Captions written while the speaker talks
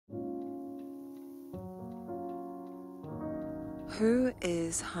Who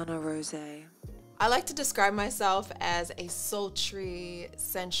is Hana Rosé? I like to describe myself as a sultry,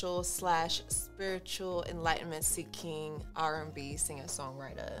 sensual / spiritual enlightenment seeking R&B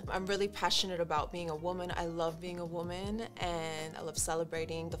singer-songwriter. I'm really passionate about being a woman. I love being a woman and I love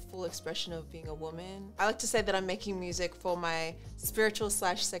celebrating the full expression of being a woman. I like to say that I'm making music for my spiritual /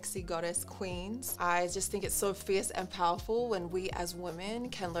 sexy goddess queens. I just think it's so fierce and powerful when we as women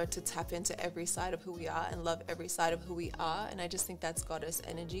can learn to tap into every side of who we are and love every side of who we are. And I just think that's goddess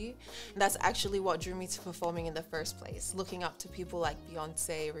energy. And that's actually what drew me to performing in the first place. Looking up to people like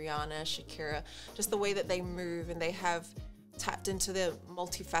Beyonce, Rihanna, Shakira, just the way that they move and they have tapped into the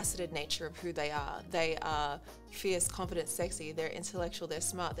multifaceted nature of who they are. They are fierce, confident, sexy, they're intellectual, they're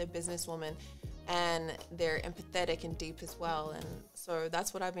smart, they're businesswomen, and they're empathetic and deep as well. And so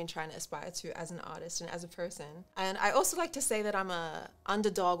that's what I've been trying to aspire to as an artist and as a person. And I also like to say that I'm a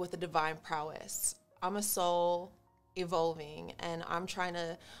underdog with a divine prowess. I'm a soul evolving and I'm trying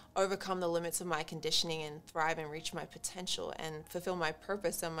to overcome the limits of my conditioning and thrive and reach my potential and fulfill my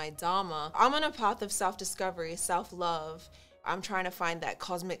purpose and my dharma. I'm on a path of self-discovery, self-love. I'm trying to find that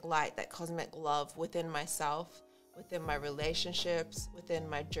cosmic light, that cosmic love within myself, within my relationships, within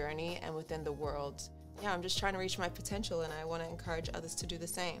my journey, and within the world. Yeah, I'm just trying to reach my potential and I want to encourage others to do the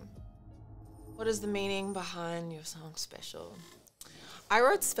same. What is the meaning behind your song Special? I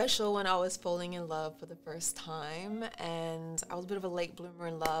wrote Special when I was falling in love for the first time, and I was a bit of a late bloomer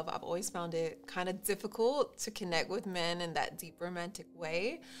in love. I've always found it kind of difficult to connect with men in that deep romantic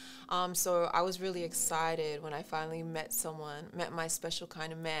way. So I was really excited when I finally met my special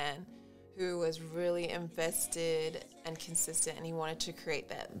kind of man who was really invested and consistent, and he wanted to create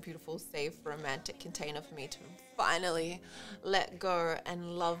that beautiful, safe, romantic container for me to finally let go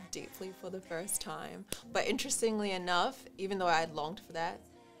and love deeply for the first time. But interestingly enough, even though I had longed for that,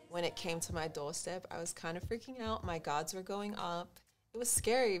 when it came to my doorstep, I was kind of freaking out. My guards were going up. It was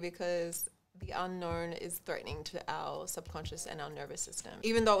scary because the unknown is threatening to our subconscious and our nervous system.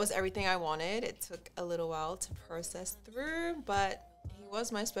 Even though it was everything I wanted, it took a little while to process through, but he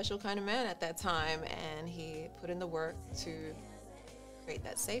was my special kind of man at that time, and he put in the work to create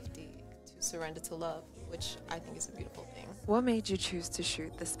that safety, to surrender to love, which I think is a beautiful thing. What made you choose to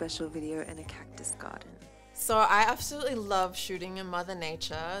shoot the special video in a cactus garden? So I absolutely love shooting in Mother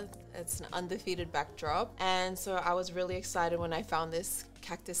Nature. It's an undefeated backdrop. And so I was really excited when I found this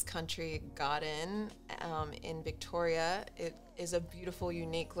cactus country garden in Victoria. It is a beautiful,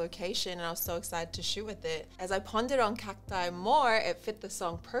 unique location, and I was so excited to shoot with it. As I pondered on cacti more, it fit the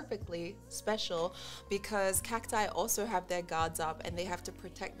song perfectly, Special, because cacti also have their guards up and they have to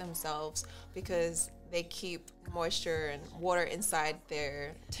protect themselves because they keep moisture and water inside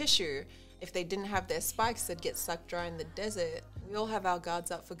their tissue. If they didn't have their spikes, they'd get sucked dry in the desert. We all have our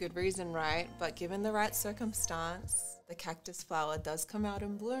guards up for good reason, right? But given the right circumstance, the cactus flower does come out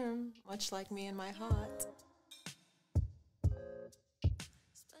and bloom, much like me and my heart.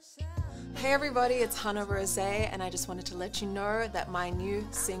 Hey everybody, it's Hana Rosé, and I just wanted to let you know that my new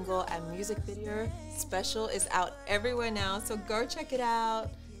single and music video, Special, is out everywhere now. So go check it out,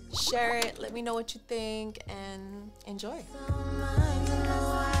 share it, let me know what you think, and enjoy.